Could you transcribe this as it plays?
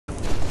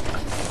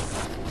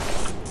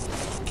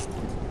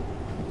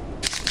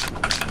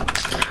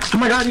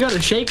my god, you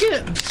gotta shake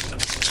it?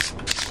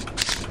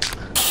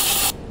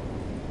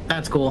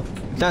 That's cool.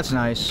 That's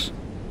nice.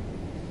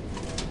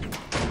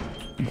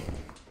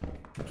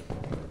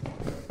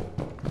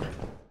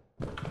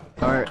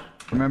 Alright,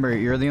 remember,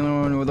 you're the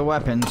only one with a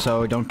weapon,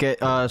 so don't get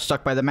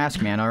stuck by the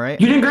mask man, alright?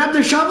 You didn't grab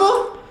the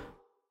shovel?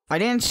 I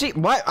didn't see-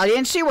 what? I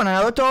didn't see one,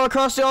 I looked all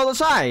across all the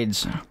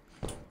sides.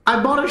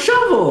 I bought a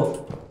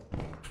shovel!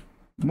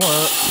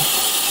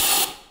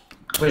 What?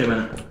 Wait a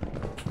minute.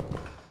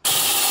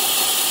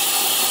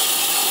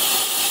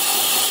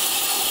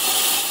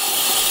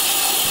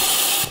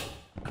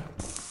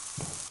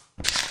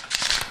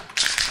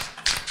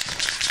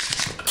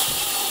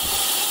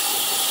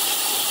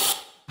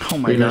 Oh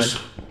my god.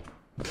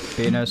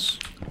 Penis.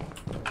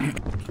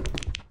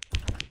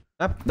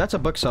 That's a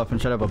bookshelf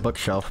instead of a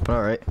bookshelf, but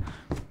alright.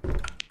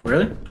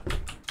 Really?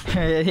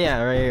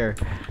 Yeah, right here.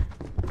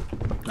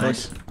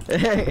 Nice.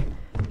 Hey.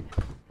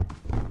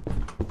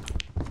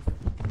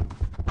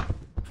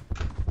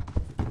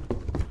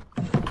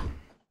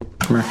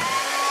 Come here.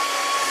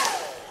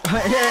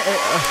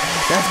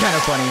 That's kind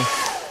of funny.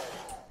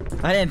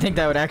 I didn't think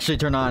that would actually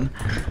turn on.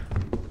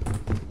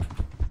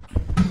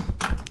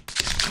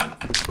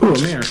 Ooh,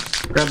 a mirror.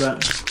 Grab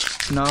that.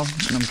 No,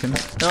 I'm kidding.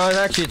 Oh,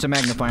 actually, it's a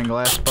magnifying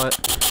glass, but.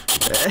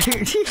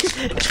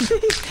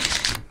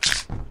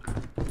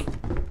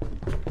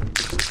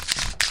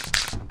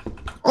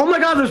 Oh my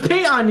god, there's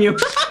paint on you!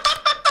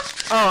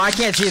 Oh, I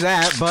can't see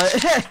that, but.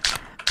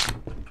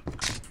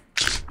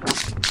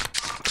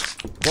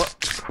 What?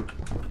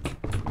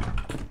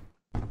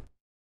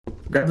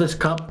 Grab this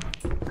cup.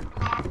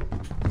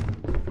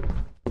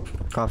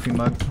 Coffee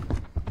mug.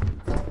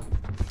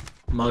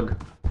 Mug.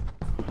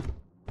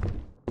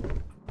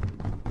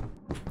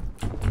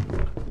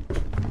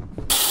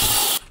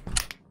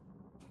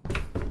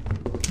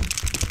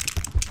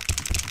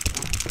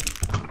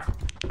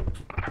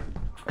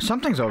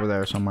 Something's over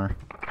there somewhere.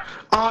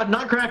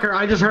 Nutcracker,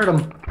 I just heard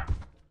him.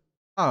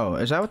 Oh,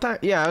 is that what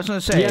that? Yeah, I was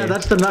gonna say. Yeah,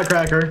 that's the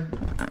Nutcracker.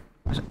 I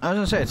was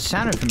gonna say it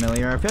sounded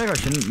familiar. I feel like I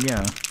shouldn't.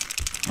 Yeah.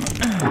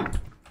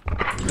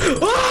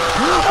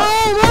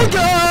 Oh my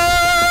god!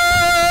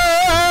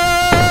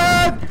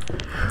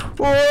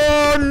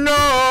 Oh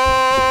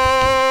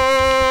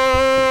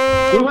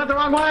no! We went the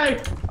wrong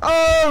way!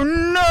 Oh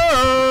no!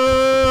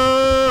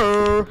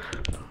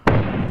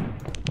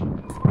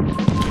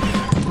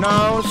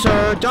 No,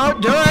 sir,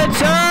 don't do it,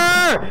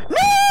 sir! No!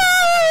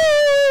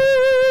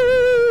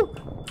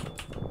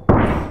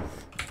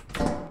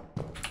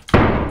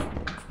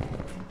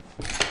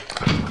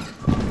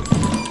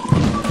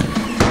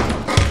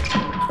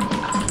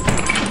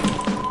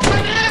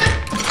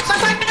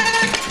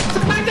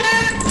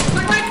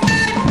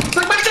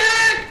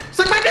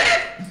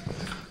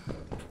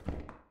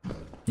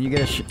 You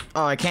get a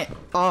oh, I can't.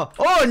 Oh,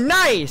 oh,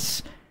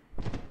 nice!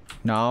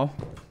 No.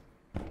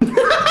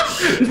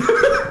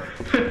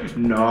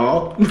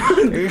 No.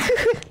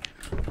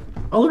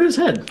 Oh, look at his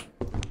head.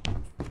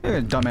 Look at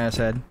his dumbass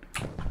head.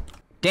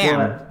 Damn,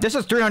 What? this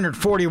is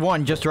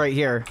 341 just right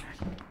here.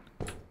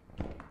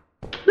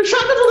 The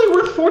shotgun's only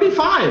worth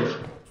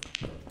 45.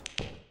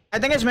 I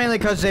think it's mainly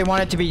because they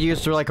want it to be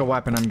used for like a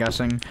weapon, I'm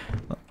guessing.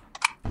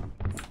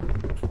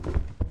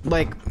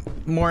 Like,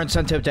 more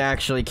incentive to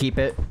actually keep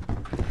it.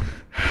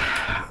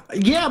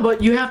 Yeah,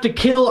 but you have to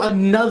kill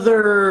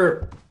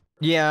another.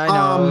 Yeah, I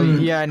know.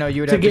 Yeah, I know.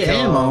 You would have to get kill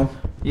ammo.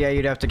 Yeah,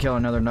 you'd have to kill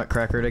another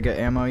Nutcracker to get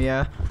ammo.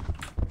 Yeah.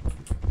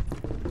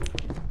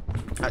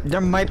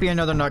 There might be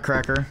another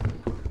Nutcracker.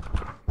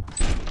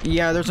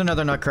 Yeah, there's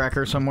another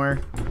Nutcracker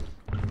somewhere.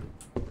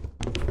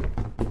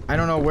 I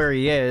don't know where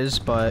he is,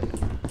 but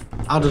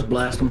I'll just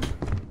blast him.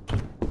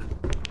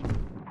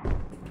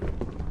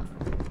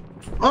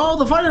 Oh,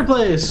 the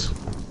fireplace!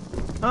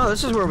 oh,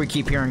 this is where we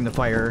keep hearing the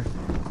fire.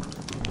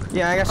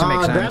 Yeah, I guess it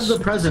makes sense. Grab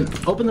the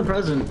present. Open the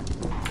present.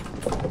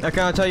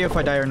 Okay, I'll tell you if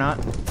I die or not.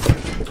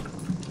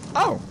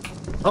 Oh!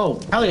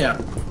 Oh, hell yeah.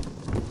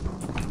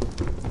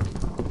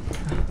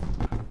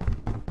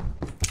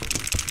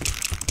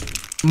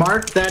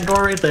 Mark that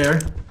door right there.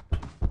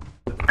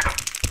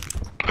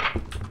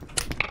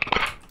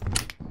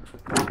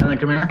 And then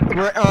come here.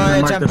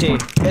 It's empty.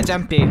 It's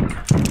empty.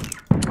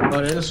 Oh,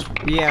 it is?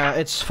 Yeah,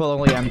 it's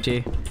fully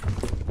empty.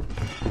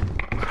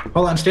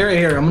 Hold on, stay right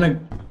here. I'm gonna...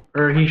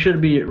 Or he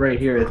should be right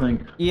here, I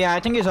think. Yeah, I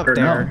think he's up Or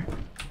there.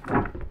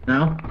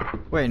 No?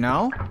 Wait,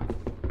 no?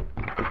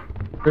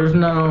 There's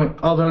no...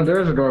 Oh,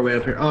 there's a doorway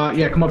up here.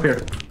 Yeah, come up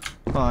here.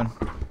 Hold on.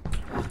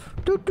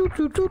 Doot, doot,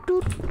 doot, doot,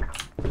 doot.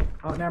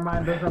 Oh, never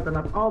mind. There's nothing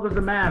up. Oh, there's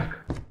a mask.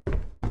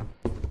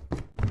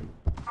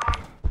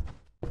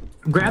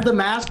 Grab the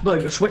mask,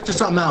 but switch to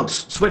something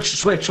else.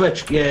 Switch.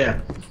 Yeah.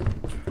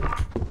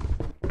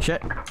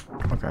 Shit.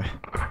 Okay.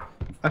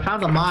 I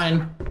found a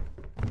mine.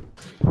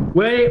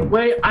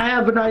 Wait, I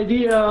have an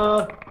idea.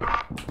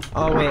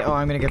 Oh, wait. Oh,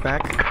 I'm gonna get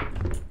back.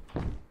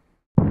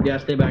 Yeah,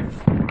 stay back.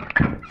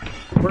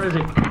 Where is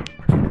he?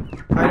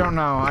 I don't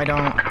know.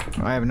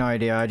 I have no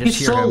idea. I just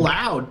He's hear so him.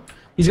 loud.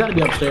 He's got to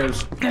be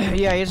upstairs.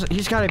 Yeah,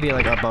 he's gotta be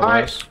like above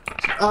us.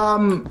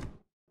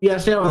 Yeah,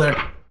 stay over there.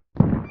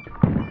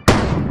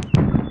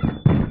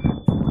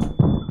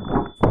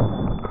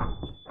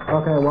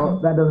 Okay, well,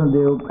 that doesn't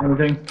do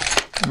anything.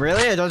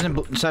 Really? It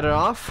doesn't set it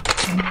off?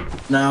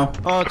 No.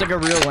 Oh, it's like a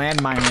real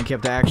landmine, like you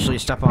have to actually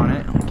step on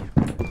it.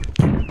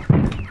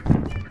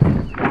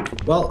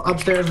 Well,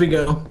 upstairs we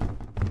go.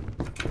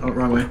 Oh,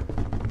 wrong way.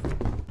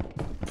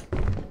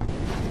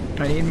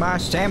 I need my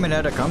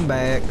stamina to come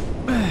back.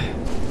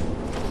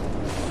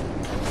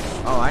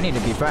 Oh, I need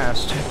to be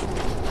fast.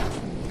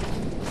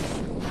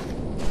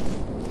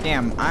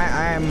 Damn,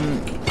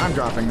 I'm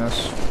dropping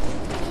this.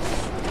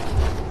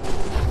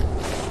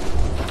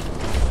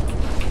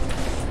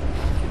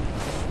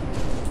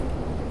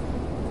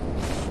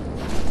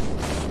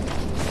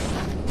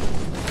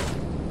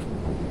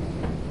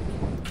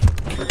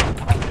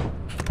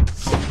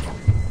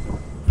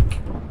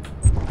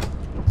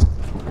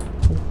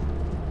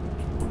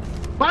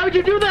 Why would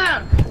you do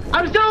that?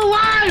 I'm still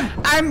alive!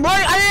 I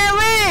didn't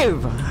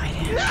leave!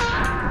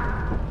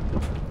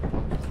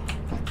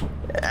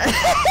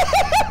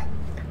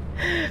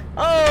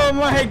 Oh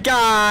my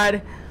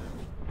god!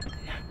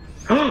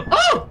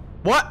 Oh!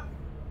 What?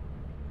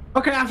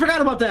 Okay, I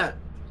forgot about that.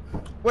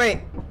 Wait,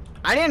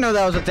 I didn't know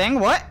that was a thing.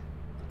 What?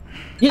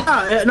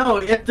 Yeah, no,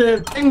 if the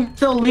thing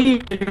still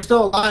leaves, if you're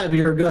still alive,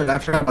 you're good. I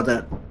forgot about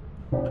that.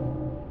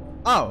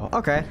 Oh,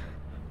 okay.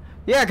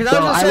 Yeah, because So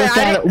I was just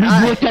saying,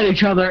 we looked at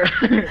each other.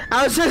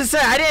 I was gonna say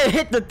I didn't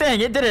hit the thing;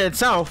 it did it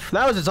itself.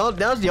 That was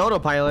the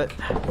autopilot.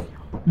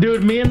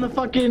 Dude, me and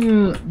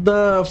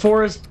the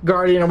forest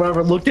guardian or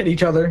whatever looked at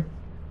each other.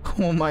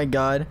 Oh my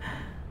god.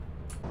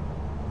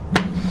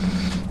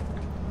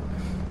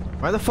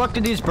 Why the fuck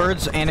did these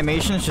birds'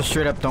 animations just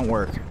straight up don't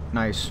work?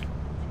 Nice.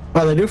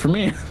 Well, they do for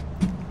me.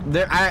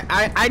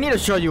 I need to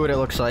show you what it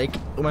looks like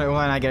when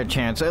I get a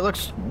chance. It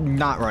looks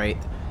not right.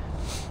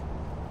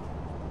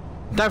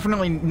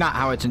 Definitely not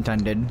how it's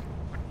intended.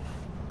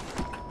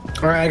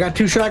 Alright, I got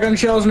 2 shotgun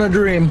shells and a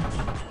dream.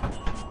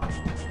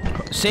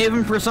 Save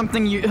them for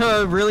something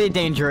really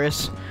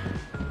dangerous.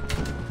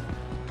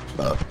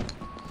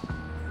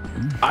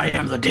 I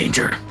am the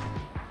danger.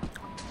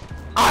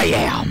 I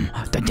am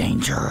the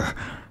danger.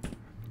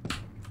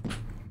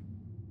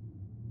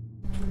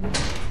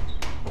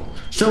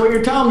 So what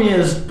you're telling me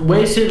is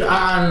wasted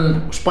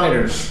on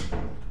spiders.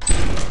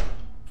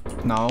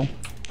 No.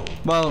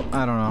 Well,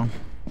 I don't know.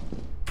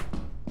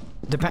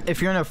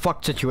 If you're in a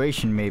fucked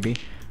situation, maybe.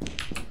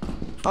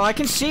 Oh, I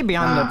can see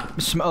beyond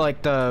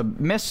the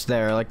mist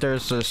there. Like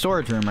there's a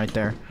storage room right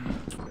there.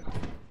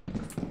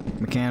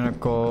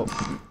 Mechanical.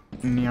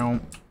 You know.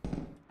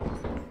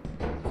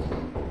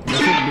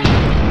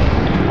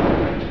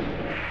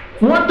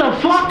 What the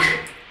fuck?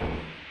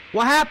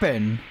 What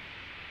happened?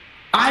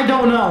 I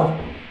don't know.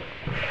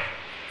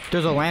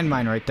 There's a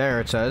landmine right there.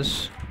 It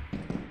says.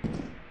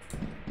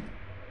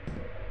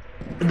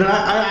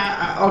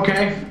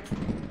 Okay.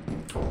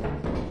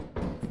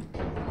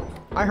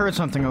 I heard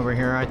something over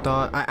here. I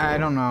thought I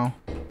don't know,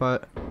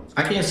 but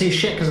I can't see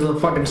shit because of the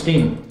fucking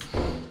steam.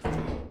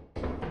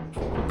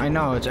 I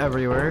know it's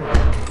everywhere.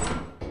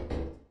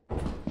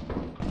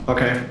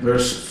 Okay,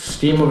 there's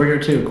steam over here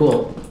too.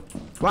 Cool.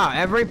 Wow,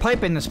 every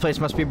pipe in this place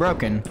must be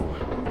broken.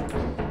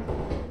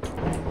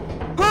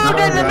 Who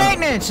did the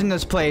maintenance in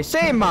this place?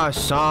 They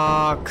must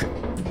suck.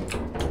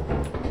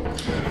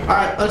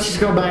 Alright, let's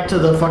just go back to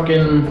the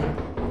fucking...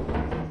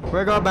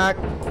 We're going back.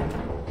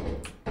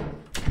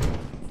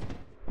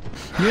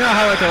 You know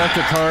how like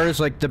electric cars,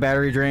 like the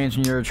battery drains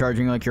when you're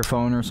charging like your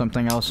phone or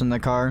something else in the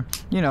car?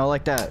 You know,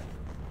 like that.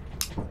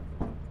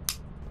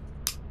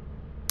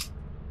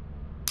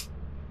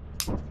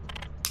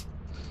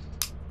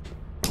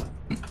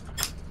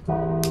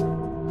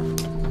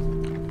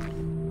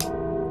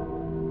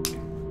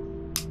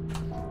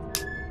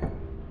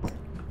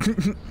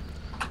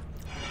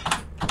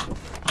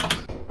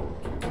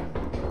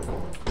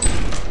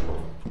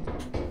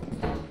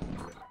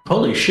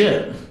 Holy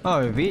shit.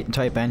 Oh,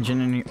 V-type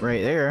engine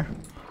right there.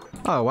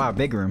 Oh wow,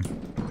 big room.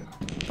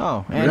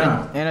 Oh, and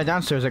Yeah. a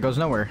downstairs that goes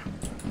nowhere.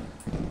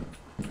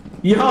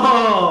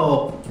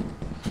 Yo!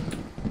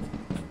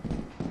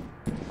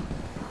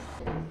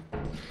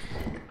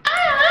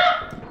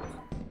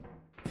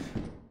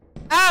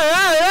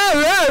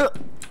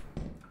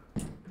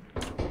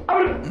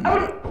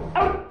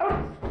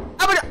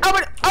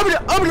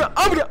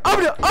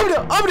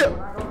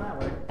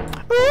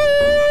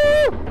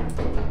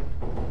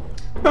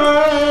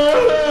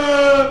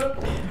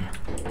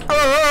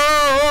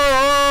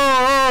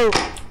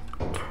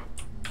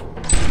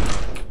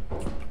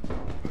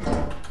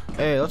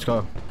 Hey, let's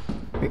go.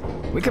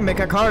 We can make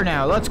a car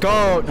now. Let's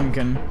go.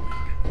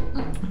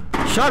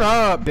 Shut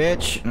up,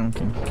 bitch.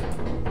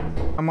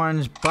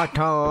 Someone's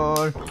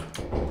butthole.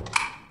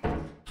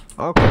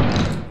 Okay.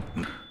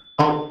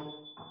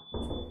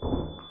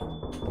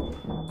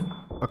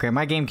 Okay,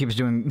 my game keeps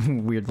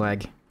doing weird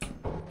lag.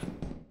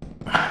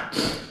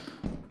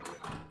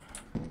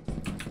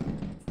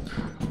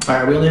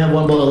 Alright, we only have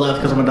 1 bullet left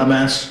because I'm a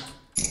dumbass.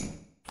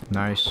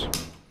 Nice.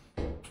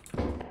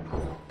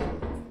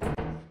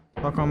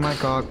 Suck on my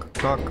cock,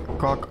 cock,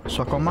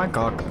 suck on my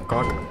cock,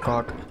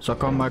 cock,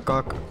 suck on my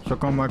cock,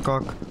 suck on my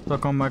cock,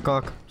 suck on my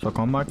cock, suck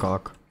on my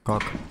cock,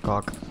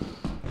 cock.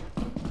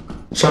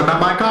 Suck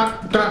on my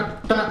cock,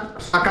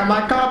 suck on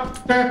my cock,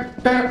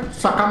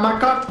 suck on my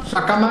cock,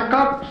 suck on my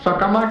cock,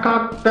 suck on my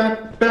cock,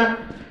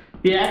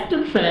 The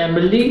active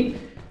family.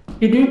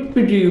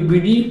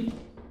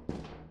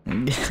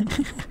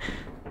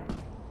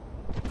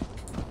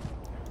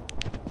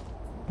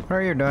 What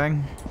are you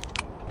doing?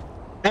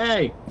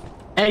 Hey!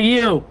 Hey,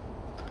 you!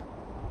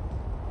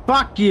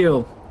 Fuck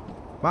you!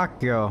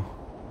 Fuck you.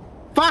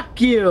 Fuck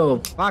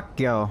you! Fuck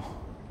you.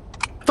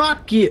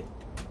 Fuck you!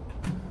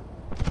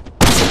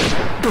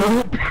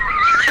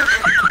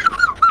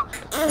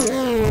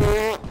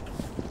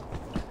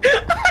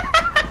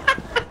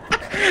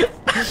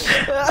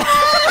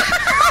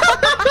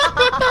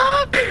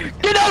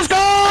 Get those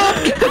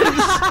guns!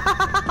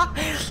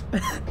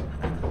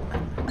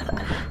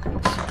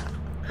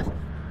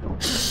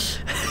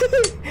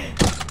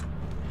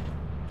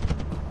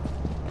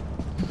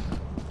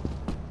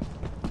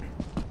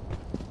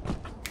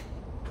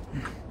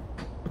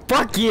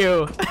 Fuck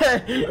you!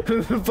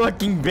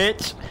 Fucking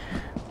bitch!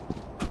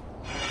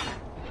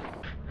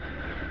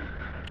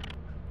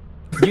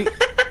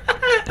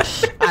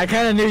 I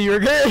kinda knew you were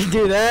gonna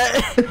do that.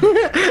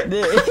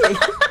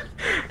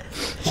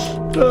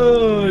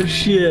 Oh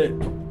shit.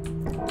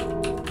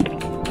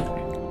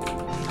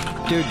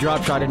 Dude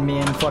drop shotted me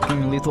in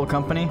fucking Lethal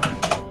Company.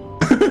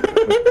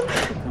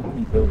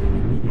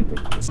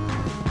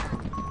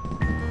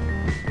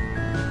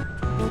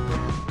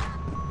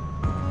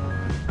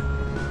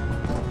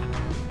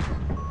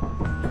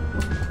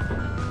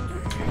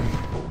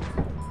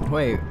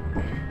 Wait.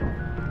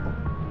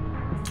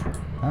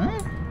 Huh?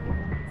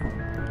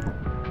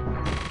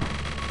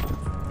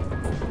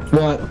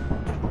 What?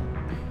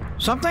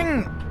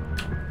 Something...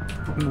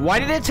 Why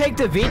did it take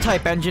the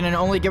V-type engine and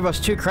only give us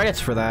 2 credits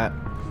for that?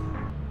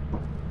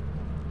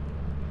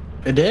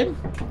 It did?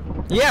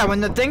 Yeah, when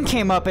the thing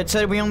came up, it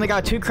said we only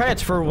got 2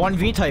 credits for 1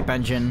 V-type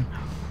engine.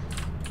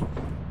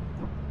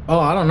 Oh,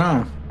 I don't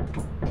know.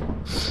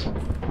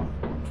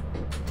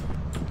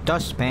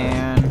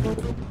 Dustpan.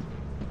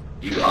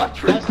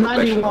 That's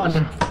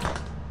 91.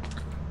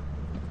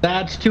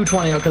 That's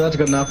 220. Okay, that's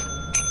good enough.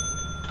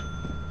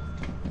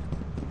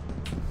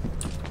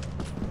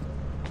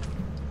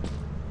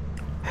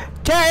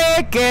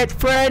 Take it,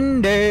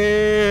 friending,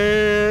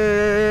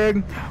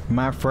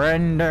 my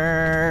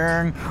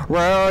friending,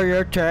 will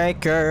you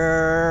take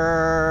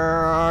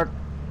it?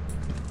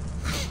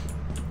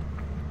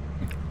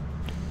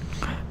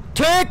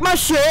 Take my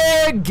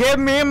shit, give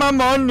me my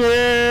money.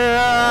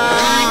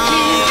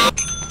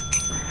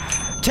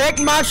 Take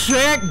my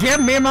shit,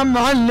 give me my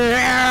money.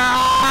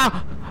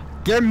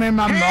 Give me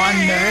my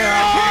money.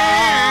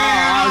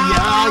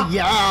 Yeah,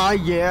 yeah,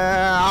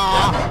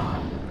 yeah.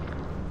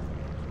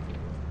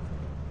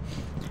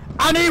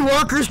 I need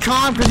workers'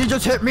 comp because he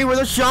just hit me with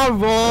a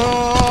shovel.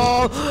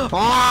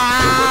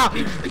 Ah!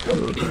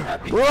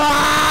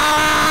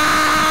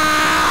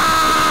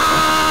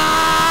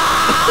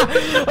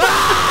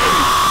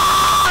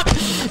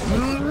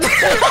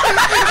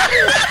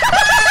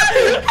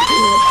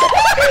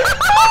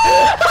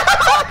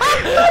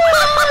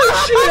 Oh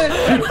shit!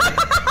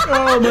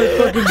 Oh my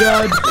fucking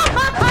god!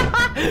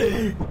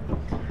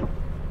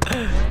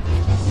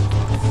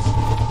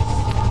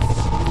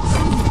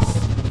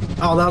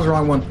 Oh, that was the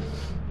wrong one.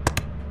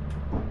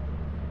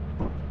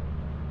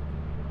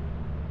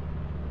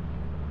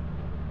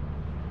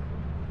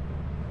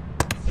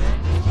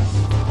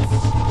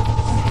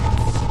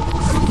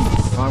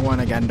 Wrong one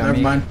again,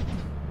 dummy. Never mind.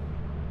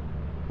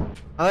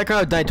 I like how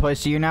I've died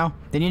twice to you now.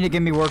 They need to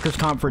give me workers'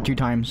 comp for 2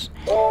 times.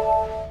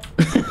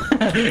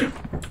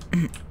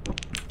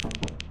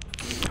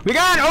 We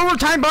got an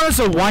overtime bonus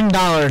of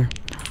 $1.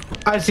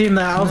 I seen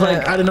that. I was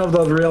like, I didn't know if that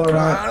was real or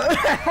not.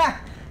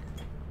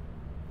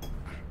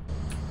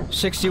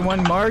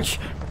 61 March.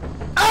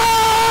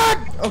 Ah!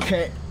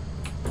 Okay.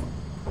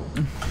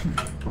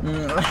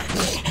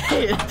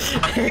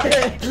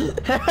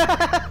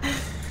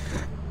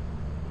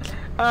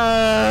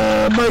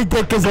 My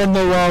dick is on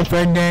the wall,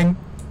 friending.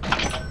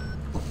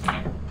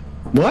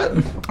 What?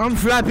 I'm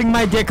flapping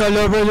my dick all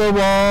over the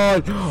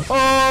wall.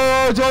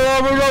 Oh, it's all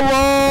over the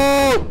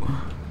wall.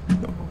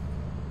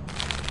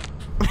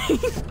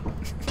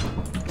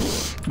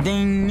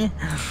 Ding.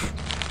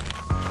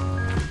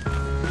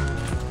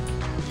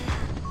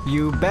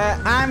 You bet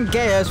I'm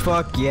gay as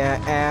fuck,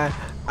 yeah.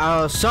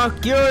 I'll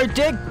suck your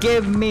dick,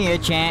 give me a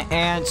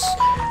chance.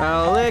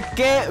 I'll lick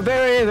it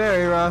very,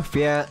 very rough,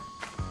 yeah.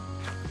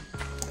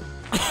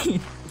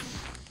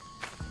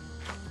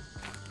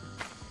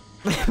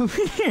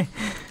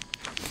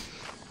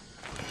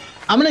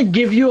 I'm gonna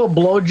give you a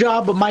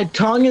blowjob, but my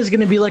tongue is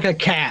gonna be like a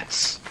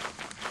cat's.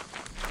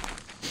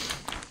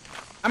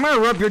 I'm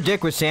gonna rub your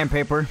dick with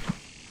sandpaper.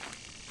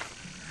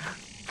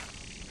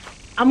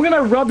 I'm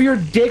gonna rub your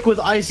dick with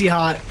icy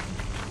hot.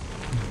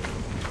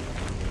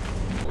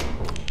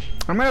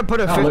 I'm gonna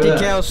put a 50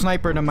 cal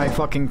sniper to my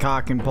fucking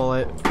cock and pull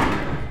it.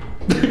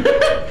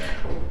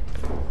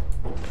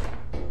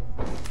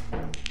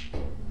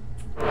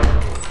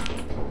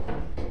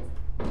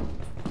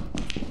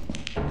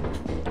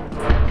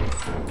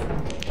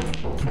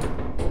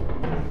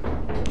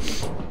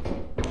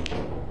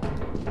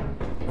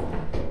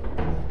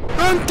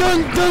 dun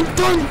dun dun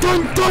dun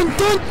dun dun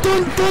dun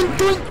dun dun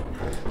dun.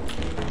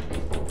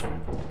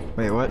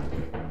 Wait, what?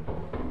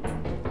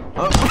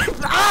 Oh!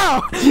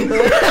 Ow!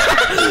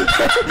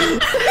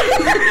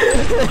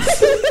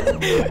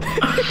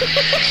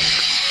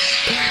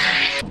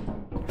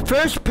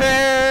 First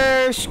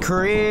pair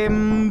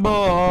cream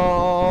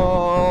balls.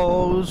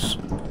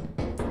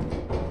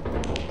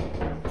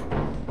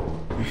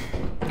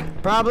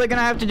 Probably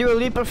gonna have to do a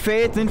leap of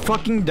faith and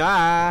fucking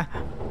die.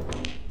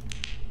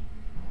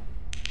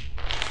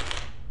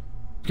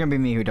 It's gonna be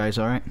me who dies,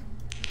 alright?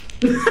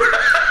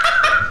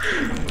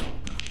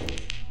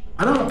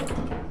 I don't...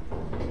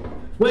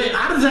 Wait,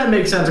 how does that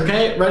make sense,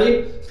 okay?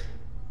 Ready?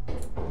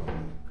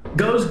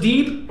 Goes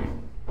deep.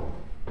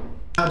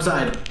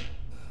 Outside.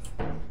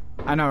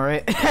 I know,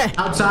 right?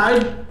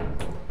 Outside.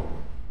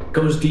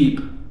 Goes deep.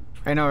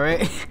 I know,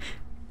 right?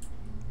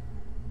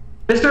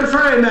 Mr.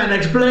 Furryman,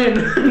 explain!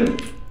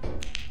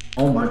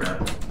 Oh my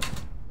god.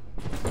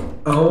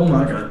 Oh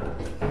my god.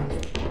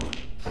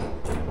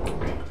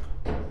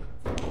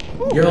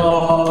 Yo!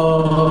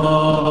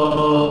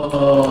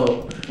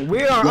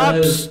 We are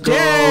Let's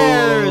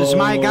upstairs, go.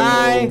 my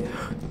guy!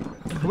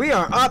 We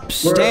are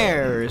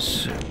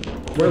upstairs!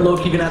 We're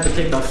low-key gonna have to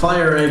take the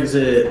fire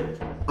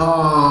exit.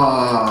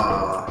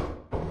 Ah.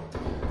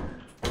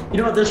 You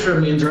know what this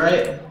room means,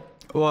 right?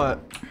 What?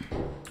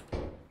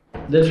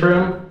 This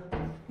room?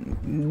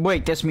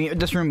 Wait, this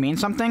room means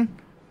something?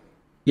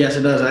 Yes,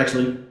 it does,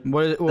 actually.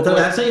 What is it?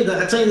 I'd say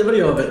the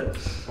video of it.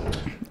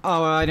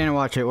 Oh, I didn't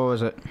watch it. What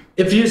was it?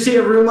 If you see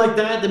a room like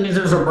that, that means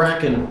there's a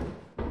bracken.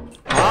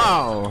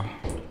 Oh.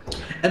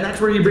 And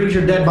that's where he brings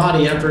your dead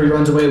body after he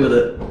runs away with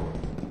it.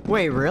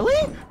 Wait,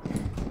 really?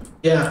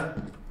 Yeah.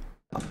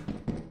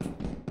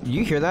 Did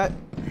you hear that?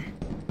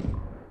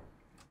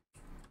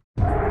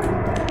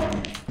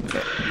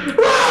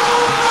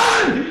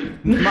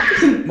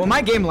 Well,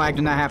 my game lagged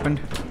when that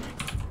happened.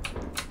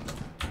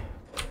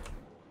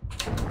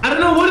 I don't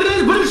know what it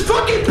is, but it's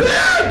fucking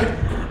big!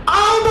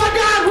 Oh my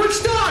god, we're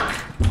stuck!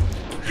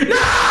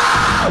 No!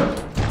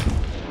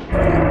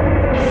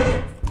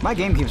 My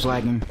game keeps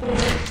lagging.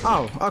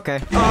 Oh, okay.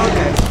 Oh,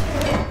 okay.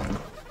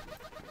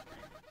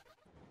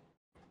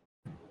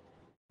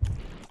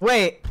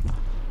 Wait.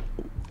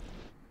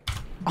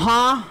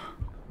 Huh?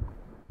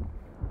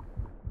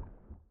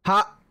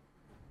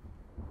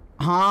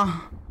 Huh?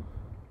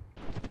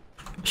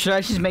 Should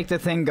I just make the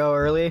thing go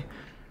early?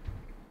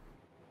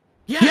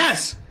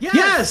 Yes!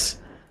 Yes!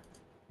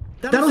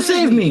 That'll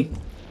save me!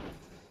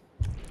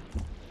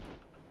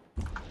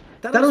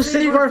 That'll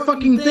save our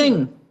fucking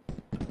thing!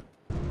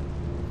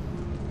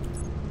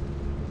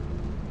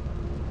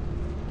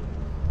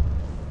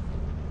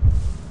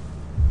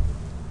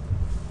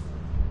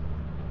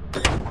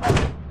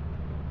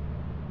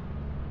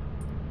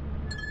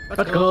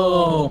 Let's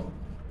go!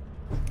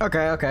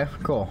 Okay,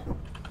 cool.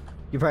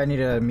 You probably need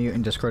to mute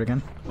in Discord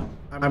again.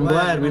 I'm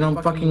glad we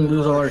don't fucking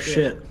lose all our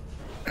shit.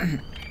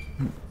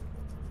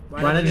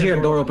 Why did you hear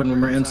a door open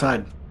when we're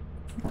inside?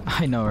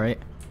 I know, right?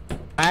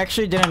 I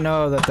actually didn't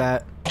know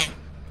that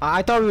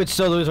I thought we would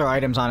still lose our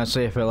items,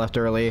 honestly, if it left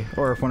early.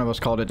 Or if one of us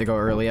called it to go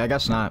early. I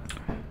guess not.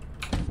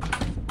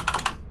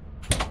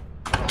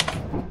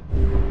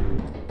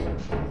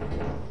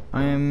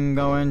 I am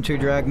going to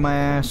drag my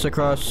ass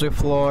across the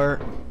floor.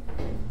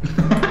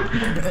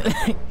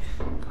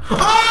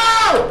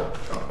 Oh!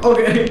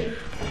 Okay.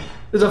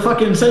 There's a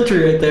fucking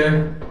sentry right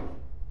there.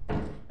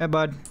 Hey,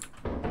 bud.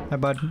 Hey,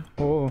 bud.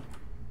 Oh.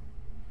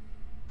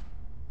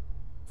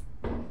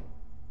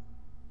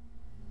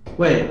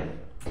 Wait.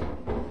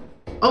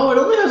 Oh, it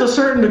only has a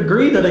certain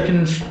degree that it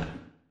can...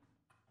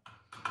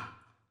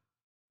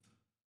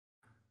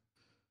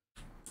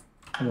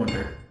 I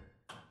wonder.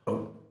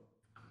 Oh.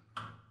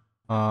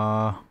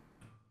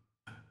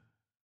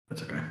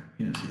 That's okay.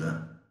 You didn't see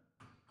that.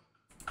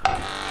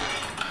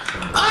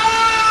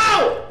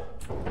 Oh!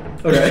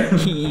 Okay.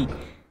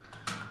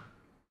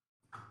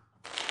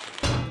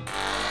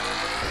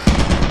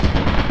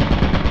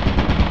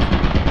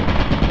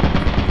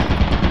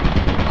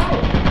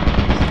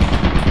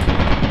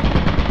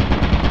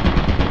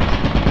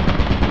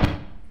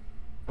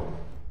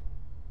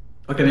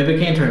 Okay, maybe I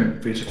can turn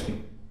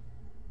 360.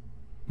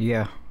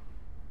 Yeah.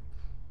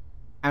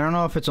 I don't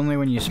know if it's only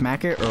when you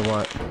smack it or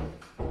what.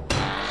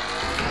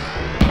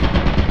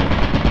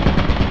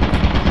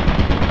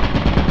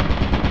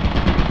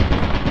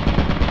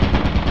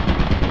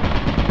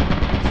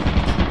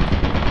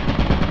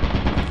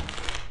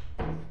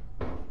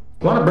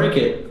 I want to break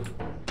it.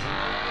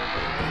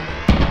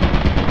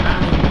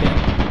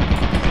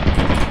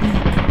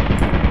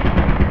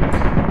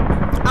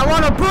 I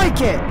want to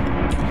break it!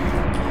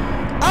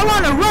 I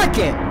want to wreck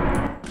it!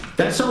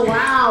 That's so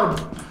loud!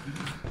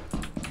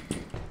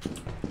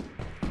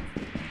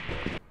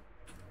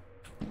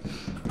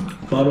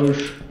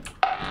 Butters.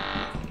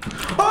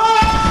 Oh!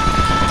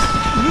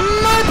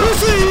 My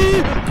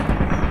pussy!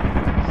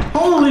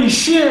 Holy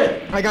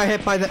shit! I got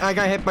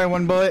hit by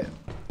one bullet.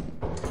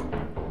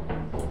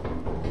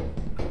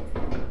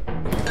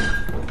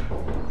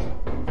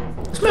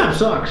 This map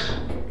sucks.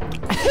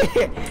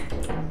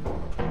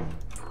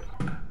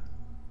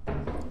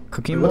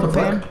 Cookie What mold the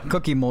pan? fuck?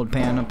 Cookie mold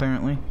pan,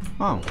 apparently.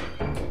 Oh.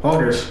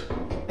 Augers.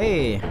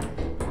 Hey.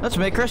 Let's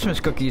make Christmas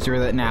cookies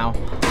with it now.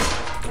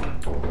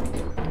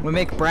 We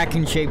make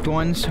bracken-shaped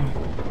ones.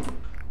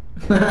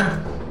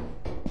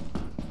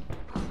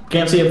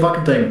 Can't see a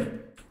fucking thing.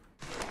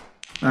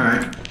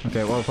 Alright.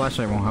 Okay, well,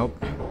 flashlight won't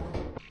help.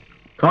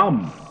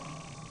 Come.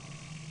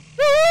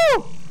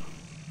 Woo!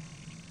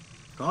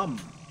 Come.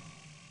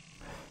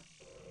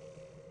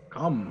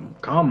 Come,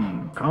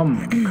 come,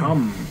 come,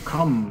 come,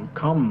 come,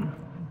 come.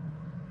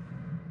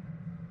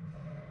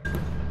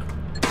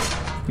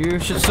 You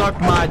should suck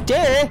my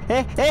dick.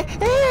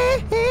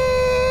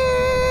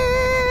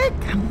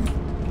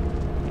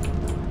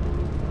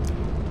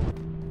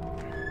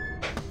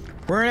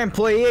 We're an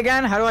employee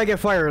again? How do I get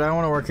fired? I don't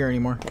want to work here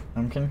anymore.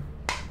 I'm kidding.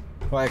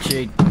 Well,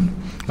 actually,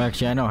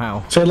 I know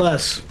how. Say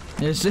less.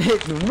 Is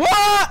it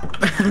what?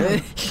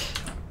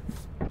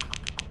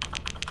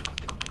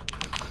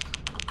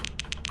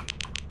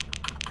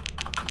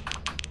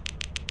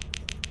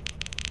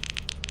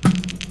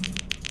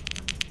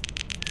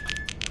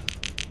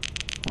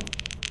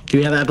 Do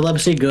you have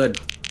epilepsy? Good.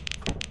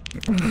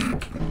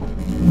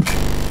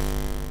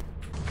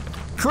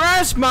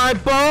 Grasp my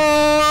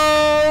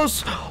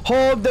balls!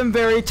 Hold them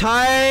very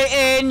tight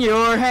in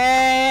your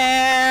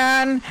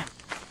hand.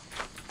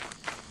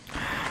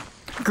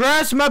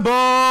 Grasp my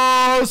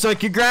balls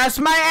like you grasp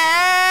my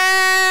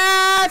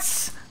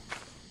ass.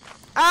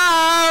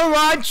 I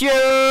want you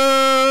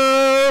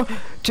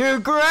to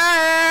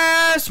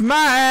grasp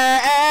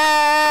my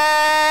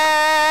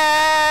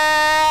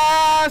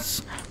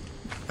ass.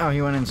 Oh,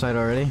 he went inside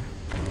already.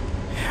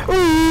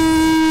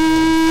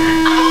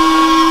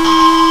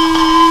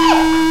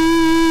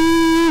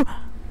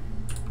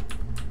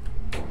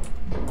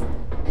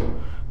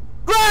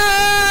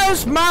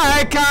 Grasp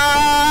my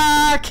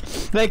cock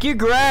like you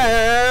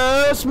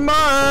grasp my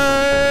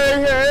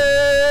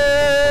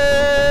hands.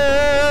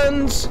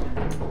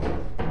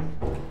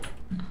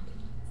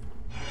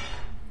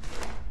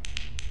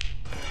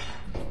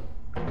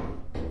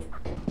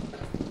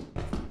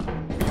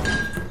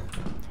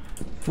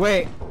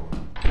 Wait.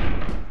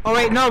 Oh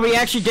wait, no, we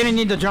actually didn't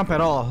need to jump at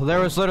all. There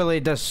was literally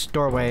this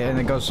doorway and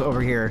it goes over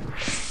here.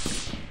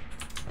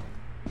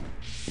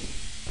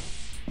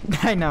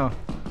 I know.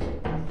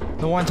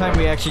 The one time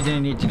we actually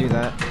didn't need to do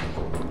that.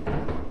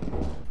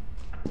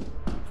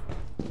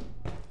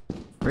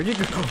 Where'd you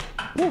go?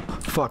 Oh,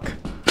 fuck.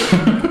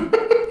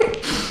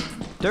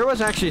 There was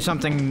actually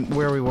something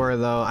where we were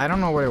though. I don't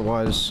know where it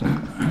was. No!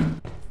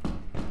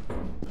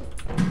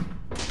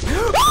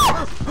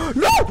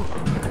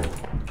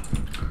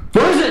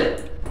 What is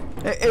it?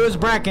 It was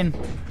Bracken.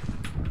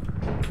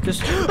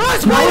 Just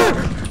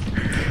spider!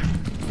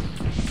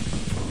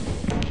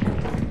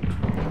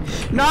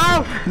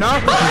 No! No!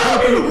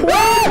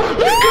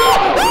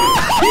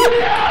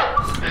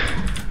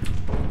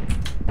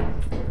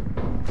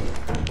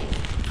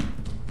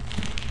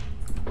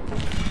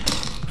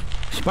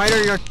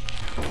 Spider, you're.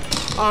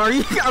 Oh, are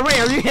you? Oh, wait,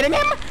 are you hitting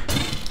him?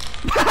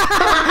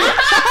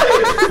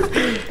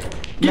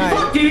 You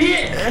fucking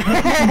idiot!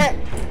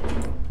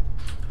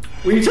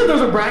 Well, you said there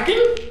was a Bracken?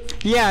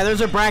 Yeah, there's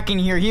a Bracken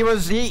here. He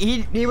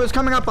was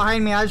coming up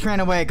behind me. I just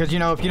ran away because you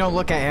know if you don't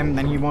look at him,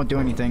 then he won't do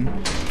anything.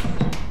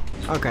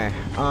 Okay.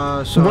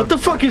 So. What the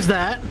fuck is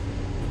that?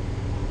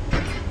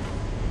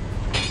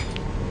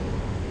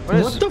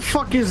 What the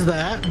fuck is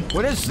that?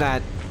 What is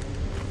that?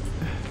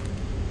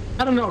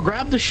 I don't know.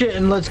 Grab the shit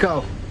and let's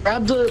go.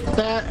 Grab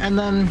that and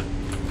then.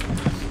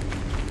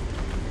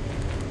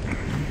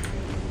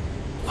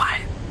 What?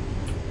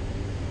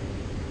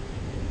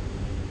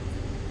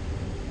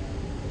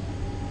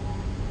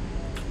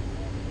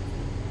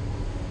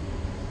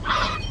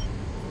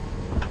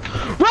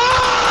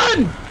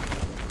 Run!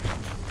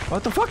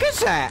 What the fuck is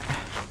that?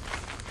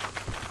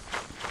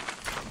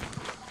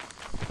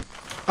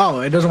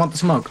 Oh, it doesn't want the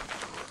smoke.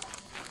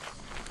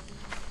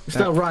 It's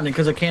still running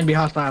because it can be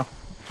hostile.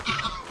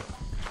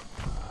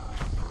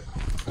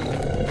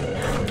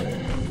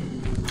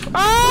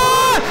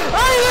 Ah!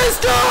 Hey, this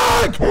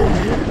dog!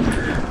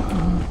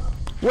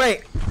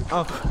 Wait.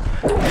 Oh.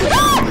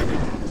 Ah!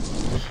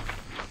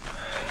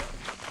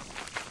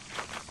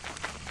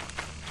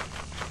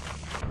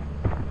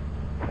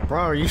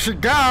 Bro, you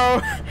should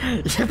go.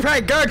 You should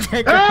probably go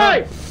take her.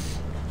 Hey!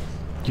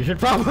 You should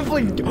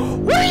probably.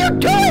 What are you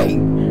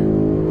doing?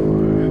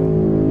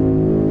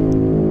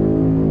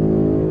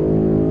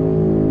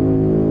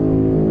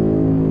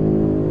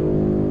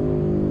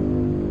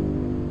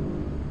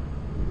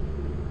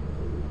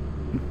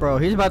 Bro,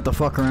 he's about to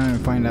fuck around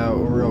and find out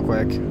real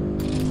quick.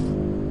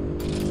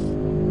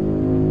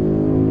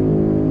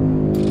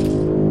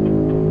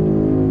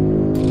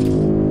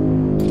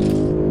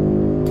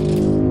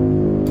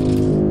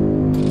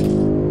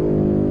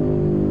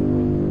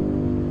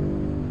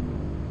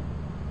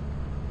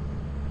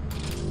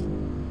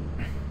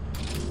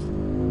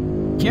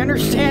 He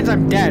understands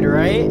I'm dead,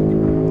 right?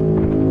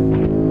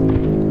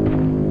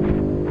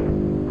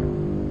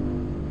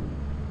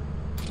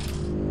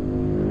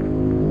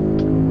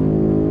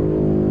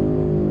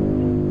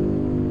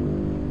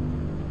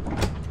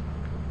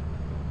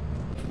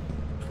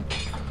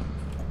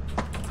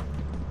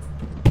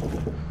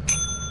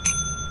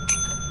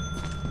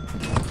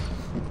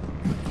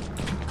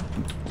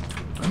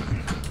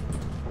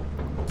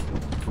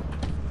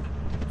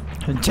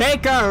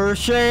 Take our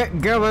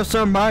shit, give us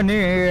some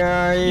money,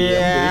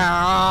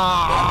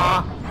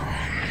 yeah.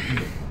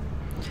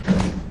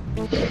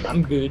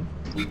 I'm good.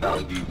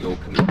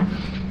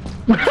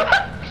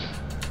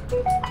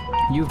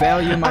 You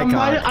value my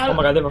cock. Oh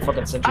my god, they have a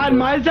fucking sentry. On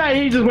my side,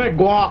 he just went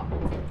guap.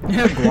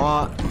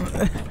 Guap.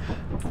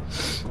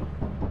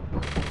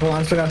 Hold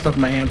on, I still got stuff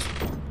in my hands.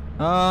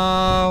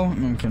 Oh,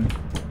 okay.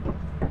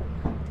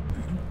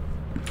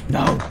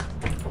 No.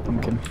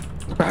 Okay.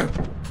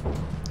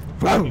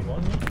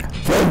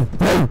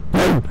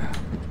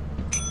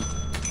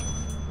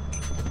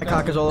 My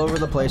cock is all over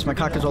the place. My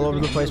cock is all over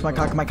the place. My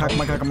cock.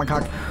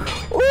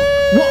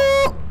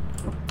 Whoa!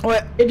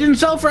 Wait, It didn't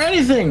sell for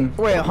anything.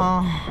 wait,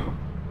 huh?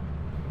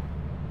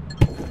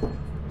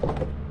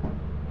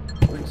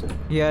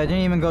 Yeah, I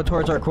didn't even go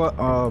towards our quote.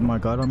 Oh my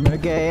god, I'm gonna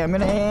gay. I'm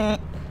gonna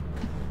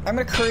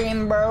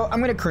cream, bro.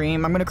 I'm gonna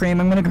cream.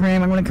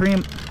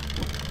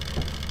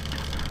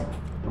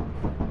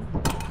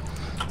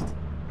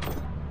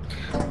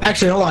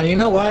 Actually, hold on. You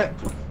know what?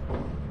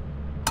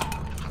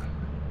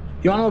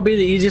 You want to know what would be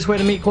the easiest way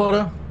to meet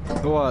quota?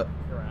 What?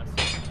 Your ass.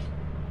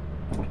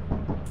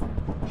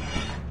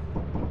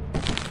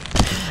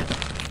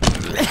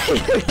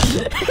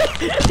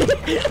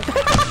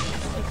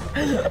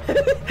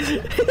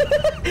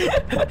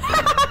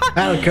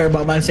 I don't care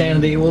about my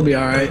sanity. We'll be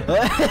all right.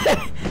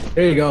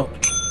 There you go.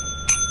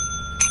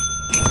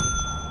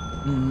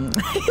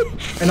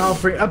 An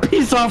offering, a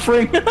peace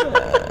offering. We're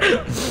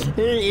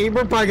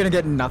probably gonna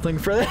get nothing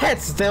for that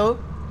still.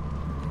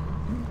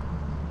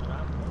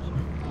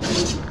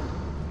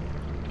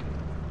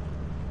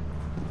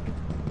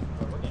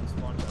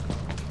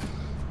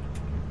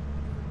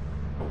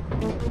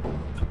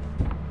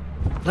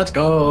 Let's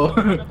go.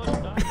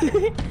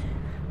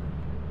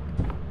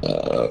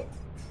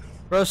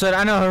 Bro said,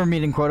 I know her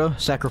meeting quota.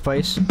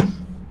 Sacrifice.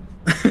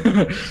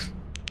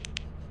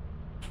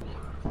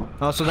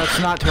 Also, that's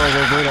not 12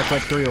 over. That's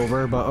like 3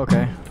 over, but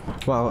okay.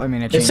 Well, I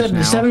mean, it It changed said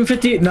now.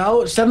 750.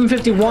 No,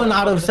 751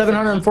 out of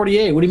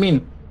 748. What do you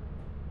mean?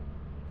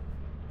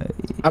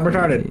 I'm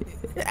retarded.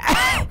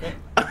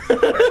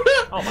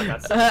 Oh my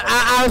god.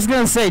 I was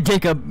gonna say,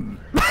 Jacob.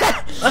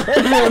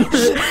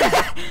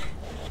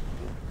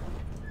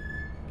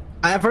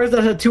 At first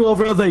I said 2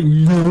 over. I was like,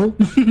 no.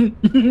 What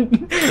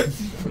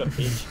a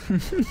bitch.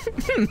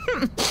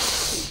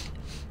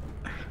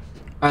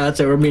 Alright, that's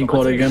it. We're meeting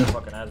quota again.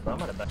 Fucking ass, bro. I'm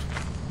gonna bet.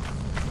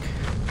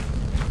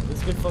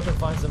 This kid fucking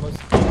finds the most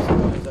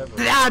players ever.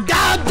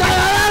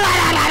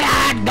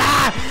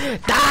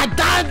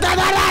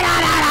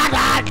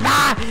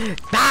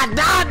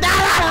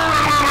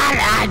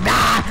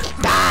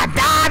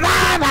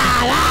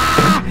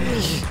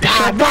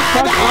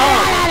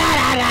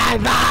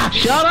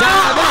 Shut up!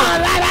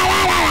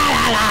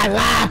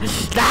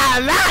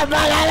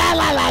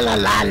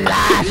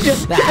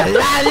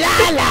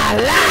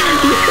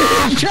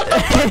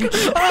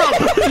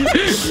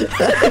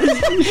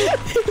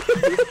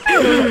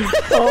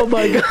 Oh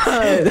my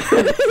god!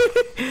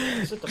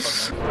 Sit the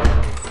fuck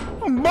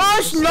down.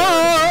 Boss not!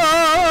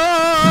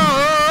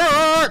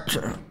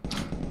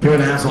 You're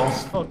an asshole.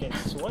 Fucking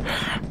sweat.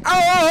 Oh!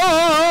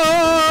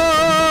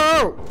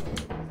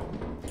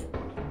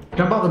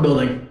 Jump out the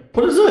building.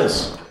 What is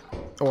this?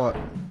 What?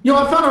 Yo,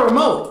 I found a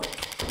remote.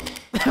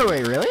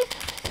 Wait, really?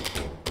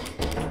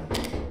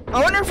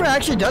 I wonder if it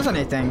actually does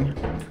anything.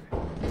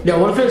 Yeah,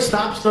 what if it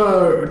stops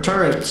the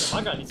turrets?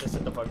 My guy needs to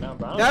sit the fuck down,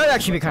 bro. That would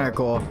actually be kind of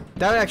cool.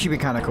 That would actually be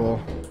kind of cool.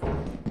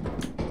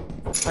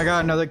 I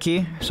got another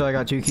key, so I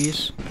got 2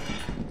 keys.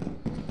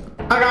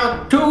 I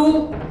got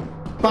 2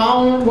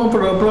 pound, 1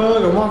 for the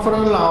plug and 1 for the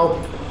loud.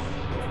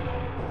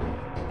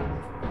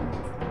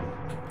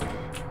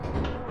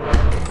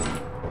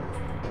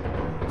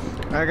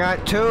 I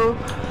got 2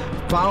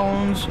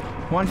 phones,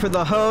 1 for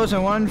the hose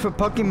and 1 for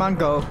Pokemon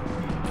Go.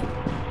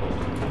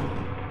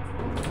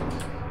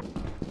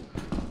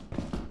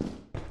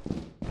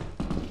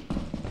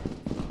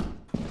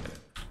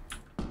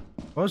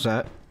 What was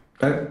that?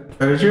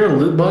 Is your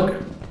loot bug?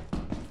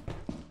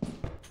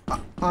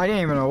 I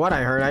didn't even know what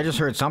I heard. I just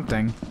heard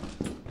something.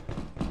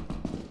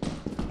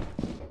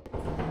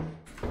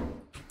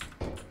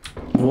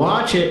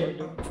 Watch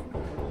it.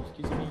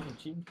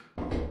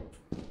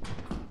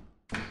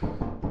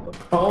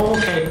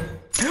 Okay.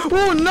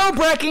 Oh, no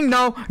braking,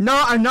 no,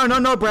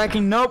 no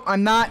braking, nope,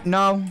 I'm not,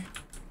 no.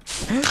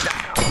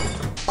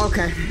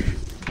 Okay.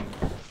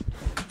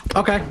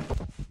 Okay.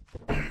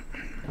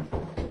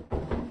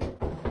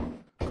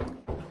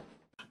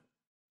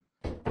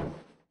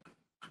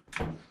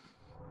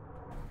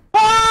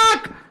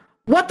 Fuck!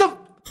 What the?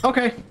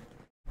 Okay.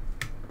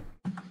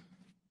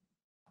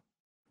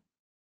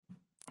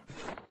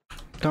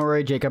 Don't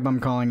worry, Jacob, I'm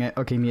calling it.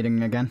 Okay,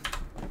 meeting again.